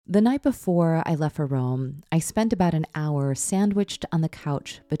The night before I left for Rome, I spent about an hour sandwiched on the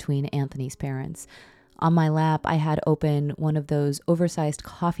couch between Anthony's parents. On my lap, I had open one of those oversized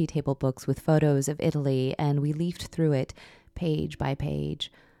coffee table books with photos of Italy, and we leafed through it, page by page.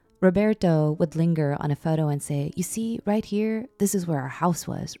 Roberto would linger on a photo and say, "You see, right here, this is where our house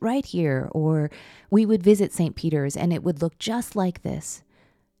was, right here." Or we would visit St. Peter's and it would look just like this.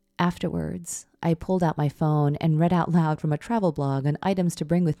 Afterwards, I pulled out my phone and read out loud from a travel blog on items to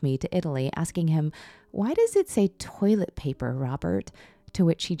bring with me to Italy, asking him, "Why does it say toilet paper, Robert?" To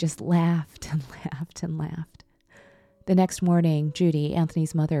which he just laughed and laughed and laughed. The next morning, Judy,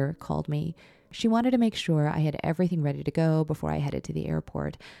 Anthony's mother, called me. She wanted to make sure I had everything ready to go before I headed to the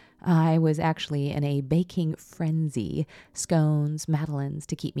airport. I was actually in a baking frenzy, scones, madeleines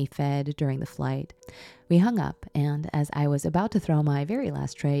to keep me fed during the flight. We hung up, and as I was about to throw my very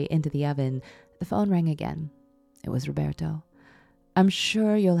last tray into the oven, the phone rang again. It was Roberto. "I'm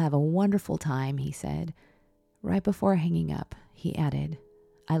sure you'll have a wonderful time," he said. Right before hanging up, he added,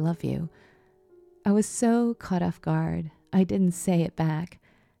 "I love you." I was so caught off guard, I didn't say it back.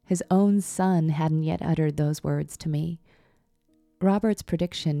 His own son hadn't yet uttered those words to me. Robert's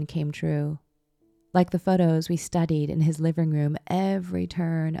prediction came true. Like the photos we studied in his living room, every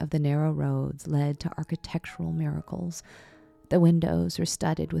turn of the narrow roads led to architectural miracles. The windows were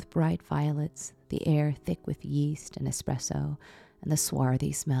studded with bright violets, the air thick with yeast and espresso, and the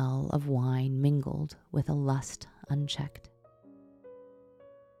swarthy smell of wine mingled with a lust unchecked.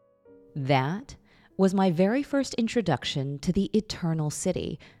 That was my very first introduction to the Eternal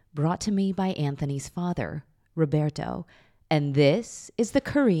City, brought to me by Anthony's father, Roberto. And this is the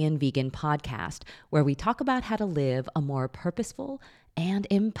Korean Vegan Podcast, where we talk about how to live a more purposeful and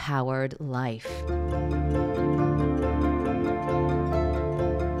empowered life.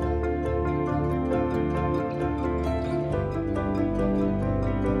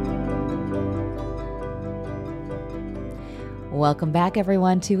 Welcome back,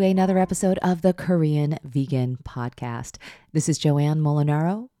 everyone, to another episode of the Korean Vegan Podcast. This is Joanne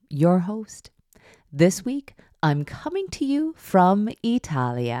Molinaro, your host. This week, I'm coming to you from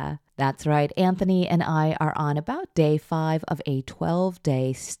Italia. That's right, Anthony and I are on about day 5 of a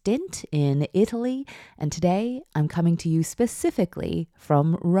 12-day stint in Italy, and today I'm coming to you specifically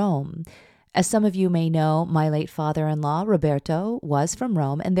from Rome. As some of you may know, my late father-in-law, Roberto, was from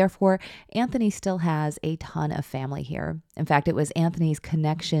Rome, and therefore Anthony still has a ton of family here. In fact, it was Anthony's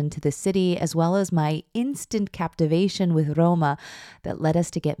connection to the city, as well as my instant captivation with Roma, that led us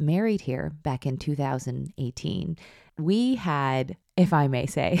to get married here back in 2018. We had, if I may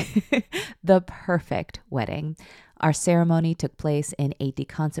say, the perfect wedding. Our ceremony took place in a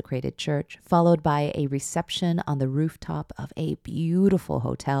deconsecrated church, followed by a reception on the rooftop of a beautiful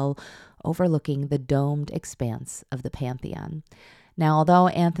hotel overlooking the domed expanse of the Pantheon. Now, although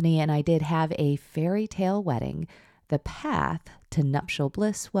Anthony and I did have a fairy tale wedding, the path to nuptial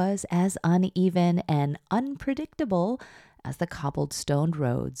bliss was as uneven and unpredictable as the cobbled-stoned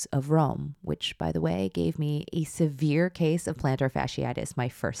roads of Rome, which, by the way, gave me a severe case of plantar fasciitis my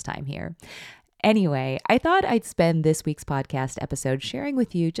first time here. Anyway, I thought I'd spend this week's podcast episode sharing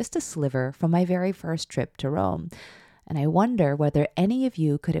with you just a sliver from my very first trip to Rome. And I wonder whether any of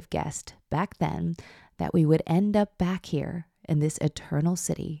you could have guessed back then that we would end up back here in this eternal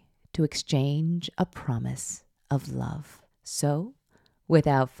city to exchange a promise of love. So,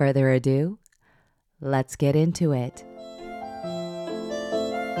 without further ado, let's get into it.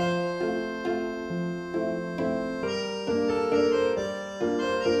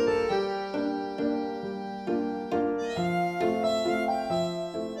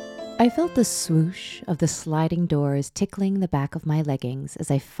 I felt the swoosh of the sliding doors tickling the back of my leggings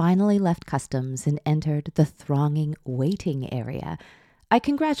as I finally left customs and entered the thronging waiting area. I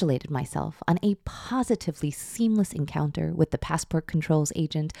congratulated myself on a positively seamless encounter with the passport controls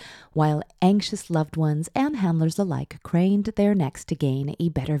agent, while anxious loved ones and handlers alike craned their necks to gain a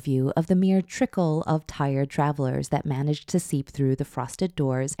better view of the mere trickle of tired travelers that managed to seep through the frosted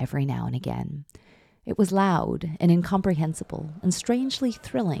doors every now and again. It was loud and incomprehensible and strangely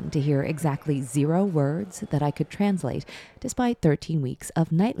thrilling to hear exactly 0 words that I could translate, despite 13 weeks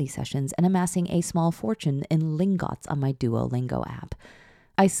of nightly sessions and amassing a small fortune in lingots on my Duolingo app.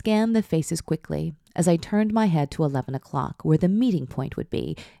 I scanned the faces quickly as I turned my head to 11 o'clock, where the meeting point would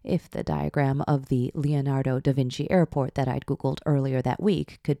be, if the diagram of the Leonardo da Vinci airport that I'd Googled earlier that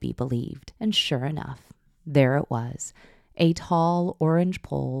week could be believed. And sure enough, there it was. A tall orange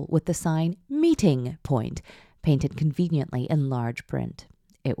pole with the sign Meeting Point painted conveniently in large print.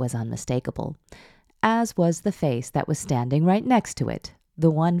 It was unmistakable, as was the face that was standing right next to it, the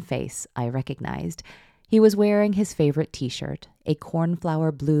one face I recognized. He was wearing his favorite t-shirt, a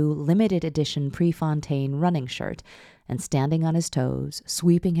cornflower blue limited edition Prefontaine running shirt, and standing on his toes,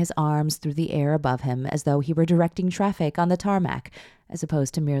 sweeping his arms through the air above him as though he were directing traffic on the tarmac, as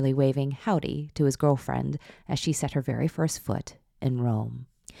opposed to merely waving howdy to his girlfriend as she set her very first foot in Rome.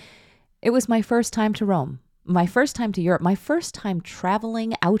 It was my first time to Rome, my first time to Europe, my first time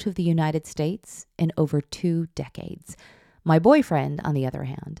traveling out of the United States in over 2 decades. My boyfriend, on the other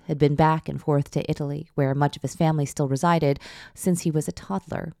hand, had been back and forth to Italy, where much of his family still resided, since he was a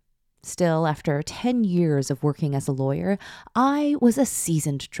toddler. Still, after 10 years of working as a lawyer, I was a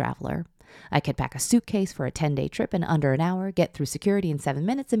seasoned traveler. I could pack a suitcase for a 10-day trip in under an hour, get through security in 7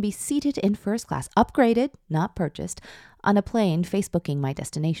 minutes, and be seated in first class, upgraded, not purchased, on a plane Facebooking my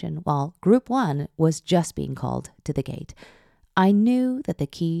destination, while Group 1 was just being called to the gate. I knew that the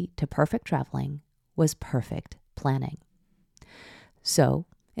key to perfect traveling was perfect planning. So,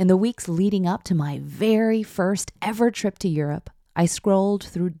 in the weeks leading up to my very first ever trip to Europe, I scrolled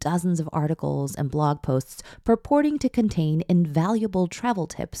through dozens of articles and blog posts purporting to contain invaluable travel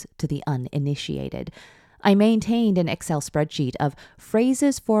tips to the uninitiated. I maintained an Excel spreadsheet of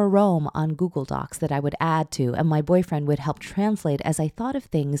phrases for Rome on Google Docs that I would add to, and my boyfriend would help translate as I thought of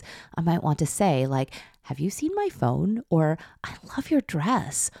things I might want to say, like, "Have you seen my phone?" Or "I love your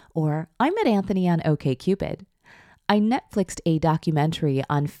dress," or "I met Anthony on OkCupid." I Netflixed a documentary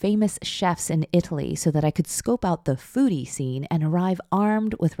on famous chefs in Italy so that I could scope out the foodie scene and arrive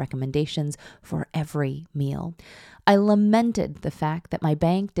armed with recommendations for every meal. I lamented the fact that my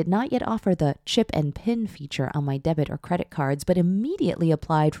bank did not yet offer the chip and pin feature on my debit or credit cards, but immediately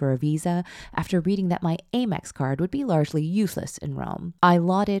applied for a visa after reading that my Amex card would be largely useless in Rome. I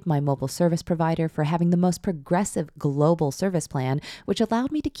lauded my mobile service provider for having the most progressive global service plan, which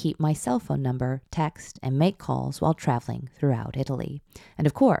allowed me to keep my cell phone number, text, and make calls while traveling throughout Italy. And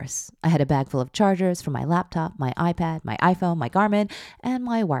of course, I had a bag full of chargers for my laptop, my iPad, my iPhone, my Garmin, and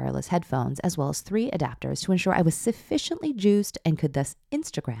my wireless headphones, as well as 3 adapters to ensure I was sufficiently juiced and could thus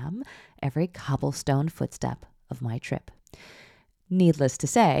Instagram every cobblestone footstep of my trip. Needless to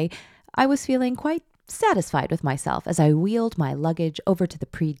say, I was feeling quite satisfied with myself as I wheeled my luggage over to the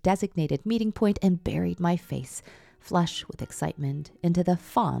pre-designated meeting point and buried my face, flush with excitement, into the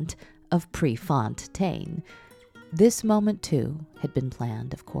font of Prefontaine. This moment, too, had been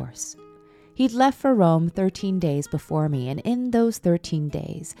planned, of course. He'd left for Rome 13 days before me, and in those 13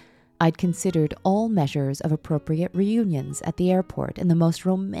 days, I'd considered all measures of appropriate reunions at the airport in the most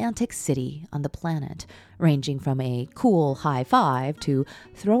romantic city on the planet, ranging from a cool high five to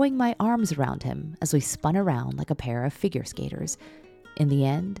throwing my arms around him as we spun around like a pair of figure skaters. In the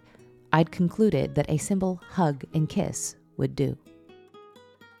end, I'd concluded that a simple hug and kiss would do.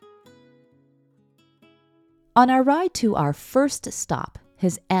 On our ride to our first stop,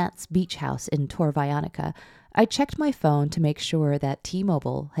 his aunt's beach house in Tor Vaianica, I checked my phone to make sure that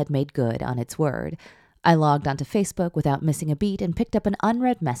T-Mobile had made good on its word. I logged onto Facebook without missing a beat and picked up an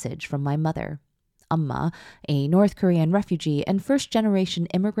unread message from my mother. Amma, a North Korean refugee and first-generation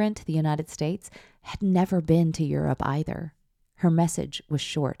immigrant to the United States, had never been to Europe either. Her message was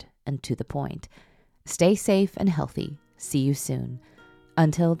short and to the point. "Stay safe and healthy. See you soon.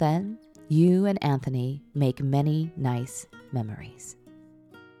 Until then, you and Anthony make many nice memories."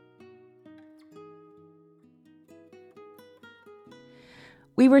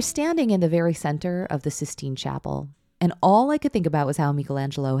 We were standing in the very center of the Sistine Chapel, and all I could think about was how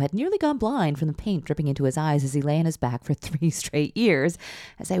Michelangelo had nearly gone blind from the paint dripping into his eyes as he lay on his back for 3 straight years,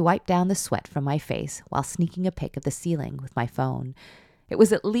 as I wiped down the sweat from my face while sneaking a pic of the ceiling with my phone. It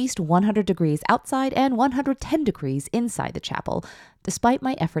was at least 100 degrees outside and 110 degrees inside the chapel. Despite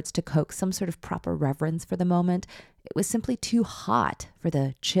my efforts to coax some sort of proper reverence for the moment, it was simply too hot for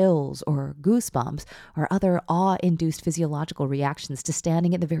the chills or goosebumps or other awe-induced physiological reactions to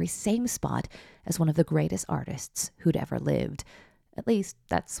standing at the very same spot as one of the greatest artists who'd ever lived. At least,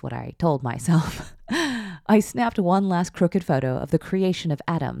 that's what I told myself. I snapped one last crooked photo of the creation of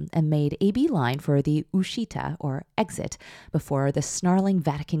Adam and made a beeline for the uscita, or exit, before the snarling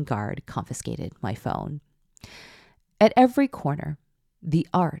Vatican guard confiscated my phone. At every corner, the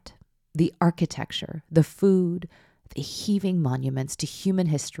art, the architecture, the food, the heaving monuments to human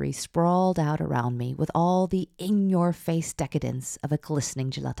history sprawled out around me with all the in-your-face decadence of a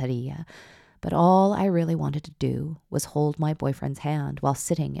glistening gelateria. But all I really wanted to do was hold my boyfriend's hand while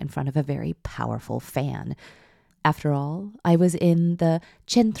sitting in front of a very powerful fan. After all, I was in the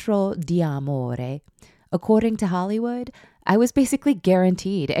Centro di Amore. According to Hollywood, I was basically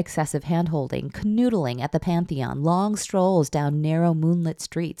guaranteed excessive hand-holding, canoodling at the Pantheon, long strolls down narrow moonlit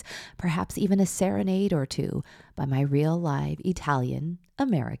streets, perhaps even a serenade or two by my real live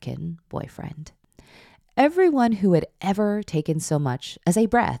Italian-American boyfriend. Everyone who had ever taken so much as a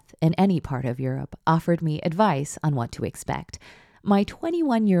breath in any part of Europe offered me advice on what to expect. My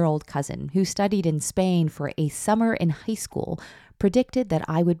 21-year-old cousin, who studied in Spain for a summer in high school, predicted that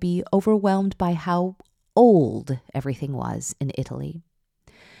I would be overwhelmed by how old everything was in Italy.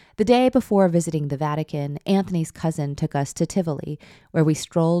 The day before visiting the Vatican, Anthony's cousin took us to Tivoli, where we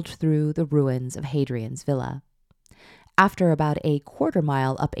strolled through the ruins of Hadrian's villa. After about a quarter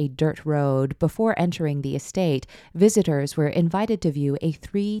mile up a dirt road before entering the estate, visitors were invited to view a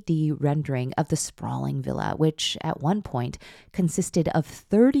 3D rendering of the sprawling villa, which at one point consisted of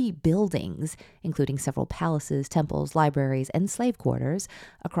 30 buildings, including several palaces, temples, libraries, and slave quarters,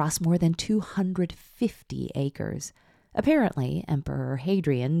 across more than 250 acres. Apparently, Emperor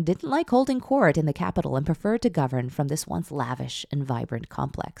Hadrian didn't like holding court in the capital and preferred to govern from this once lavish and vibrant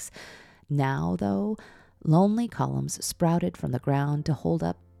complex. Now, though, lonely columns sprouted from the ground to hold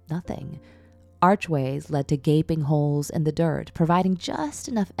up nothing. Archways led to gaping holes in the dirt, providing just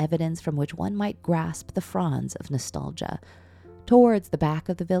enough evidence from which one might grasp the fronds of nostalgia. Towards the back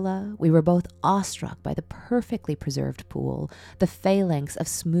of the villa, we were both awestruck by the perfectly preserved pool, the phalanx of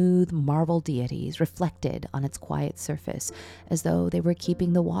smooth marble deities reflected on its quiet surface, as though they were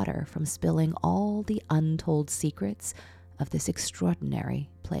keeping the water from spilling all the untold secrets of this extraordinary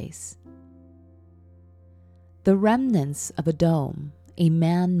place. The remnants of a dome, a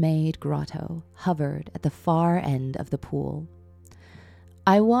man-made grotto, hovered at the far end of the pool.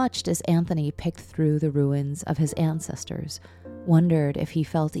 I watched as Anthony picked through the ruins of his ancestors, wondered if he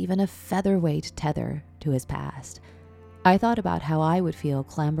felt even a featherweight tether to his past. I thought about how I would feel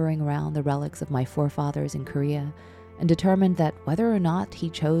clambering around the relics of my forefathers in Korea, and determined that whether or not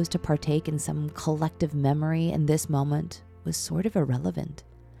he chose to partake in some collective memory in this moment was sort of irrelevant.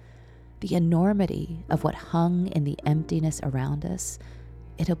 The enormity of what hung in the emptiness around us,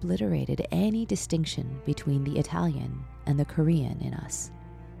 it obliterated any distinction between the Italian and the Korean in us.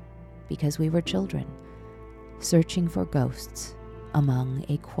 Because we were children, searching for ghosts among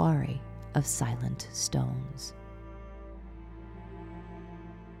a quarry of silent stones.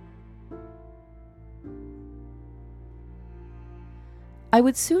 I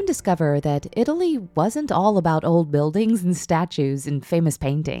would soon discover that Italy wasn't all about old buildings and statues and famous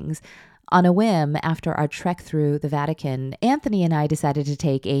paintings. On a whim, after our trek through the Vatican, Anthony and I decided to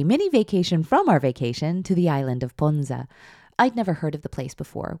take a mini vacation from our vacation to the island of Ponza. I'd never heard of the place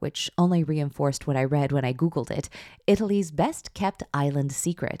before, which only reinforced what I read when I Googled it, Italy's best-kept island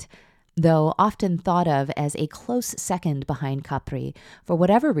secret. Though often thought of as a close second behind Capri, for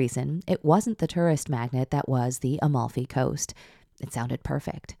whatever reason, it wasn't the tourist magnet that was the Amalfi Coast. It sounded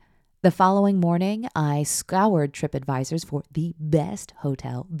perfect. The following morning, I scoured TripAdvisors for the best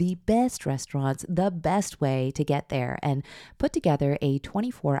hotel, the best restaurants, the best way to get there, and put together a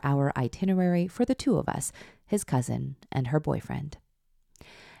 24-hour itinerary for the two of us, his cousin and her boyfriend.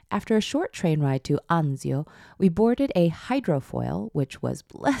 After a short train ride to Anzio, we boarded a hydrofoil, which was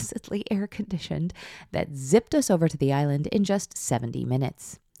blessedly air-conditioned, that zipped us over to the island in just 70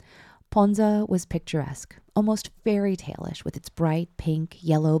 minutes. Ponza was picturesque, almost fairy tale-ish, with its bright pink,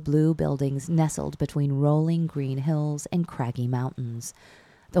 yellow, blue buildings nestled between rolling green hills and craggy mountains.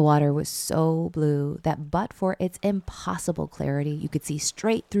 The water was so blue that but for its impossible clarity, you could see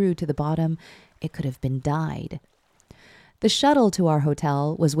straight through to the bottom. It could have been dyed. The shuttle to our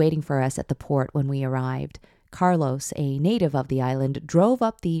hotel was waiting for us at the port when we arrived. Carlos, a native of the island, drove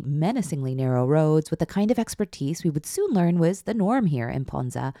up the menacingly narrow roads with the kind of expertise we would soon learn was the norm here in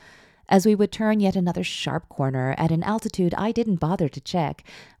Ponza. As we would turn yet another sharp corner at an altitude I didn't bother to check,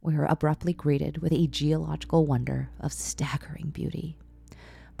 we were abruptly greeted with a geological wonder of staggering beauty.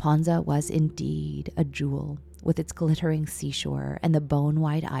 Ponza was indeed a jewel, with its glittering seashore and the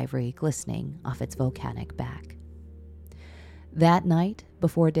bone-white ivory glistening off its volcanic back. That night,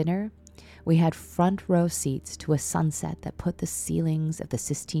 before dinner, we had front-row seats to a sunset that put the ceilings of the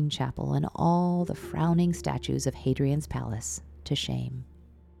Sistine Chapel and all the frowning statues of Hadrian's palace to shame.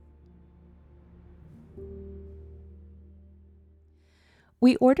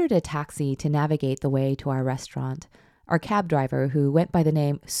 We ordered a taxi to navigate the way to our restaurant. Our cab driver, who went by the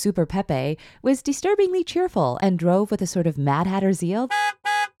name Super Pepe, was disturbingly cheerful and drove with a sort of Mad Hatter zeal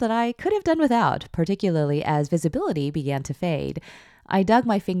that I could have done without, particularly as visibility began to fade. I dug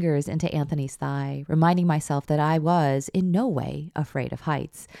my fingers into Anthony's thigh, reminding myself that I was in no way afraid of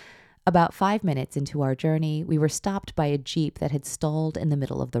heights. About 5 minutes into our journey, we were stopped by a jeep that had stalled in the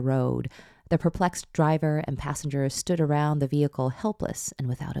middle of the road. The perplexed driver and passengers stood around the vehicle helpless and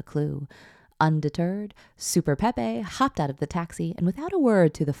without a clue. Undeterred, Super Pepe hopped out of the taxi and without a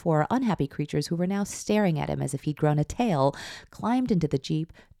word to the four unhappy creatures who were now staring at him as if he'd grown a tail, climbed into the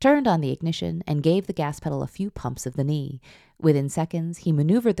Jeep, turned on the ignition, and gave the gas pedal a few pumps of the knee. Within seconds, he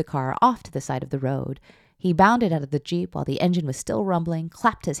maneuvered the car off to the side of the road. He bounded out of the Jeep while the engine was still rumbling,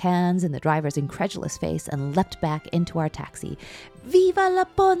 clapped his hands in the driver's incredulous face, and leapt back into our taxi. "Viva la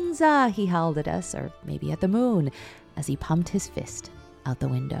Ponza!" he howled at us, or maybe at the moon, as he pumped his fist out the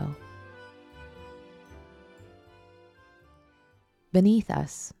window. Beneath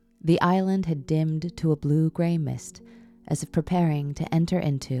us, the island had dimmed to a blue-gray mist, as if preparing to enter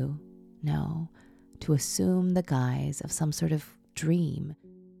into, no, to assume the guise of some sort of dream.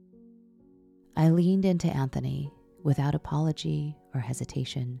 I leaned into Anthony without apology or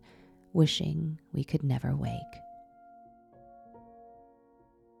hesitation, wishing we could never wake.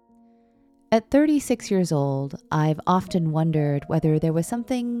 At 36 years old, I've often wondered whether there was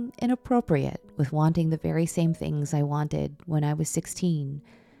something inappropriate with wanting the very same things I wanted when I was 16.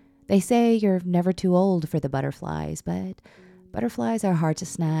 They say you're never too old for the butterflies, but butterflies are hard to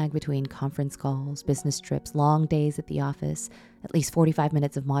snag between conference calls, business trips, long days at the office, at least 45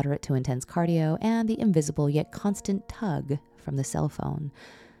 minutes of moderate to intense cardio, and the invisible yet constant tug from the cell phone.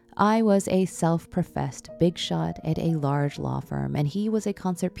 I was a self-professed big shot at a large law firm, and he was a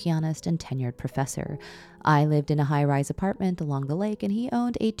concert pianist and tenured professor. I lived in a high-rise apartment along the lake, and he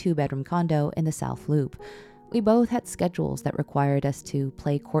owned a 2-bedroom condo in the South Loop. We both had schedules that required us to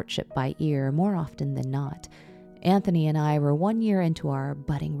play courtship by ear more often than not. Anthony and I were 1 year into our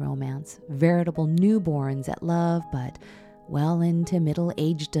budding romance, veritable newborns at love, but well into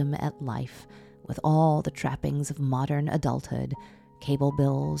middle-agedom at life, with all the trappings of modern adulthood. Cable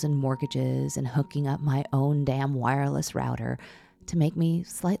bills and mortgages and hooking up my own damn wireless router to make me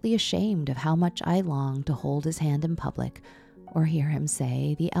slightly ashamed of how much I longed to hold his hand in public or hear him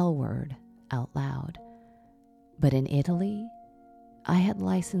say the L word out loud. But in Italy, I had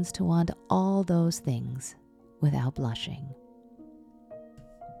license to want all those things without blushing.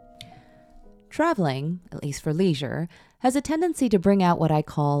 Traveling, at least for leisure, has a tendency to bring out what I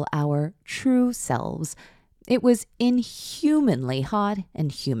call our true selves. It was inhumanly hot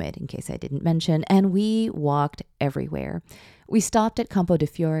and humid, in case I didn't mention, and we walked everywhere. We stopped at Campo de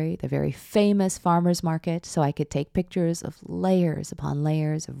Fiori, the very famous farmer's market, so I could take pictures of layers upon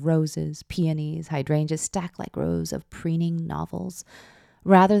layers of roses, peonies, hydrangeas stacked like rows of preening novels.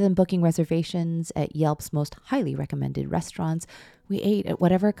 Rather than booking reservations at Yelp's most highly recommended restaurants, we ate at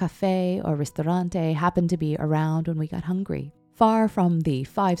whatever cafe or ristorante happened to be around when we got hungry. Far from the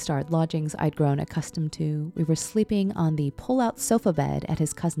 5-starred lodgings I'd grown accustomed to, we were sleeping on the pull-out sofa bed at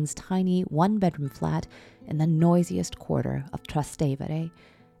his cousin's tiny 1-bedroom flat in the noisiest quarter of Trastevere,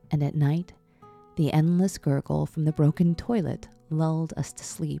 and at night, the endless gurgle from the broken toilet lulled us to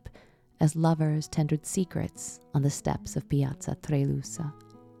sleep as lovers tendered secrets on the steps of Piazza Trelusa.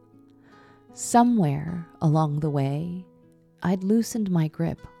 Somewhere along the way, I'd loosened my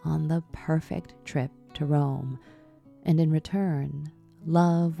grip on the perfect trip to Rome, and in return,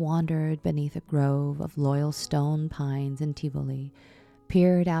 love wandered beneath a grove of loyal stone pines in Tivoli,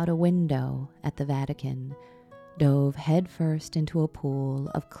 peered out a window at the Vatican, dove headfirst into a pool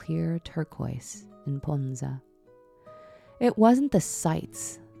of clear turquoise in Ponza. It wasn't the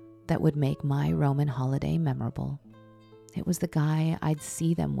sights that would make my Roman holiday memorable. It was the guy I'd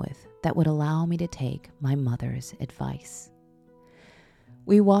see them with that would allow me to take my mother's advice.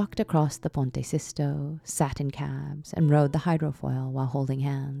 We walked across the Ponte Sisto, sat in cabs, and rode the hydrofoil while holding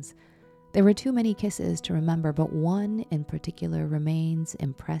hands. There were too many kisses to remember, but one in particular remains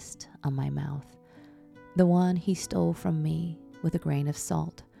impressed on my mouth. The one he stole from me with a grain of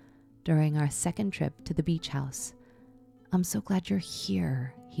salt during our second trip to the beach house. "I'm so glad you're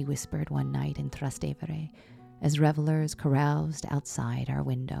here," he whispered one night in Trastevere, as revelers caroused outside our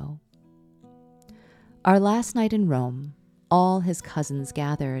window. Our last night in Rome, all his cousins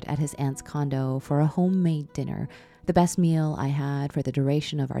gathered at his aunt's condo for a homemade dinner, the best meal I had for the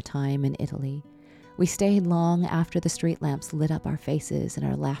duration of our time in Italy. We stayed long after the street lamps lit up our faces and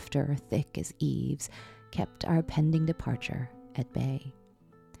our laughter, thick as eaves, kept our pending departure at bay.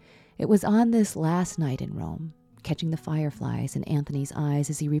 It was on this last night in Rome, catching the fireflies in Anthony's eyes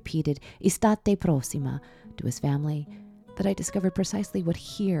as he repeated "Estate prossima" to his family, that I discovered precisely what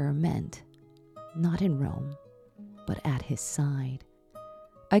here meant. Not in Rome, but at his side.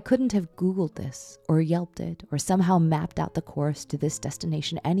 I couldn't have Googled this or Yelped it or somehow mapped out the course to this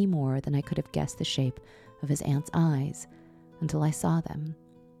destination any more than I could have guessed the shape of his aunt's eyes until I saw them,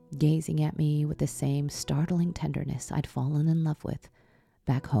 gazing at me with the same startling tenderness I'd fallen in love with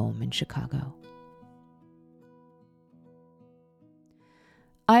back home in Chicago.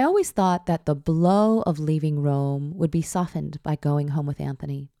 I always thought that the blow of leaving Rome would be softened by going home with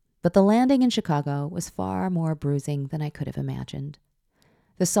Anthony, but the landing in Chicago was far more bruising than I could have imagined.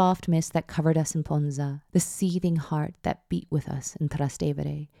 The soft mist that covered us in Ponza, the seething heart that beat with us in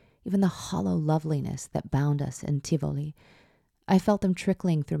Trastevere, even the hollow loveliness that bound us in Tivoli. I felt them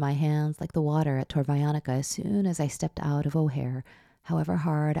trickling through my hands like the water at Torvaianica as soon as I stepped out of O'Hare, however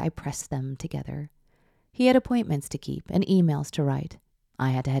hard I pressed them together. He had appointments to keep and emails to write. I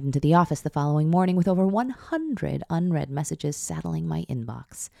had to head into the office the following morning with over 100 unread messages saddling my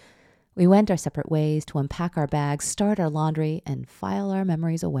inbox. We went our separate ways to unpack our bags, start our laundry, and file our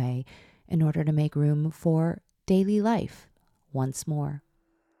memories away in order to make room for daily life once more.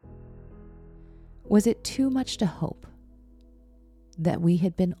 Was it too much to hope that we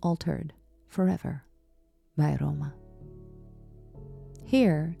had been altered forever by Roma?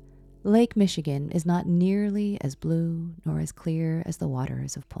 Here, Lake Michigan is not nearly as blue nor as clear as the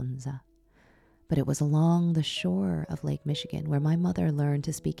waters of Ponza, but it was along the shore of Lake Michigan where my mother learned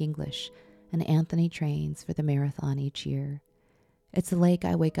to speak English and Anthony trains for the marathon each year. It's the lake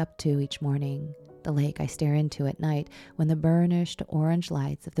I wake up to each morning, the lake I stare into at night when the burnished orange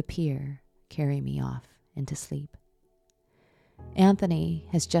lights of the pier carry me off into sleep. Anthony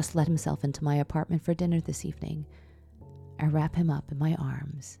has just let himself into my apartment for dinner this evening. I wrap him up in my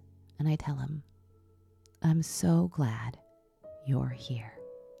arms and I tell him, I'm so glad you're here.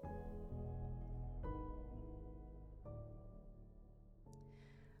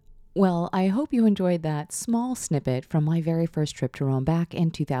 Well, I hope you enjoyed that small snippet from my very first trip to Rome back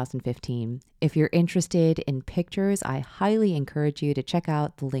in 2015. If you're interested in pictures, I highly encourage you to check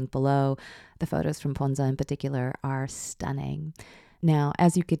out the link below. The photos from Ponza in particular are stunning. Now,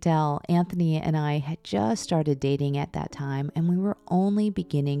 as you could tell, Anthony and I had just started dating at that time, and we were only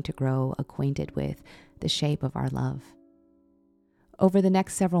beginning to grow acquainted with the shape of our love. Over the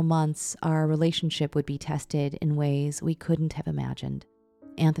next several months, our relationship would be tested in ways we couldn't have imagined.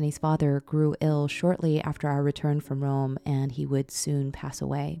 Anthony's father grew ill shortly after our return from Rome, and he would soon pass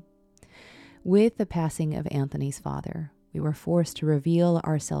away. With the passing of Anthony's father, we were forced to reveal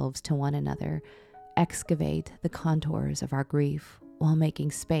ourselves to one another, excavate the contours of our grief while making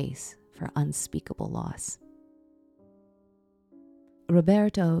space for unspeakable loss.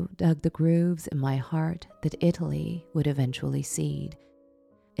 Roberto dug the grooves in my heart that Italy would eventually cede.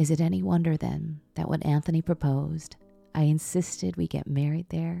 Is it any wonder then that when Anthony proposed, I insisted we get married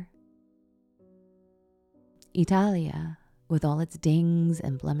there? Italia, with all its dings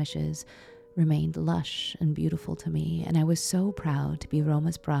and blemishes, remained lush and beautiful to me, and I was so proud to be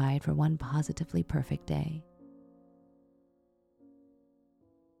Roma's bride for one positively perfect day.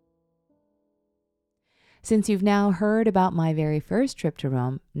 Since you've now heard about my very first trip to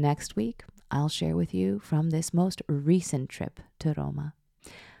Rome, next week I'll share with you from this most recent trip to Roma.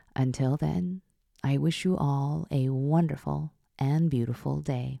 Until then, I wish you all a wonderful and beautiful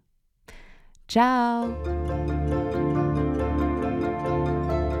day. Ciao!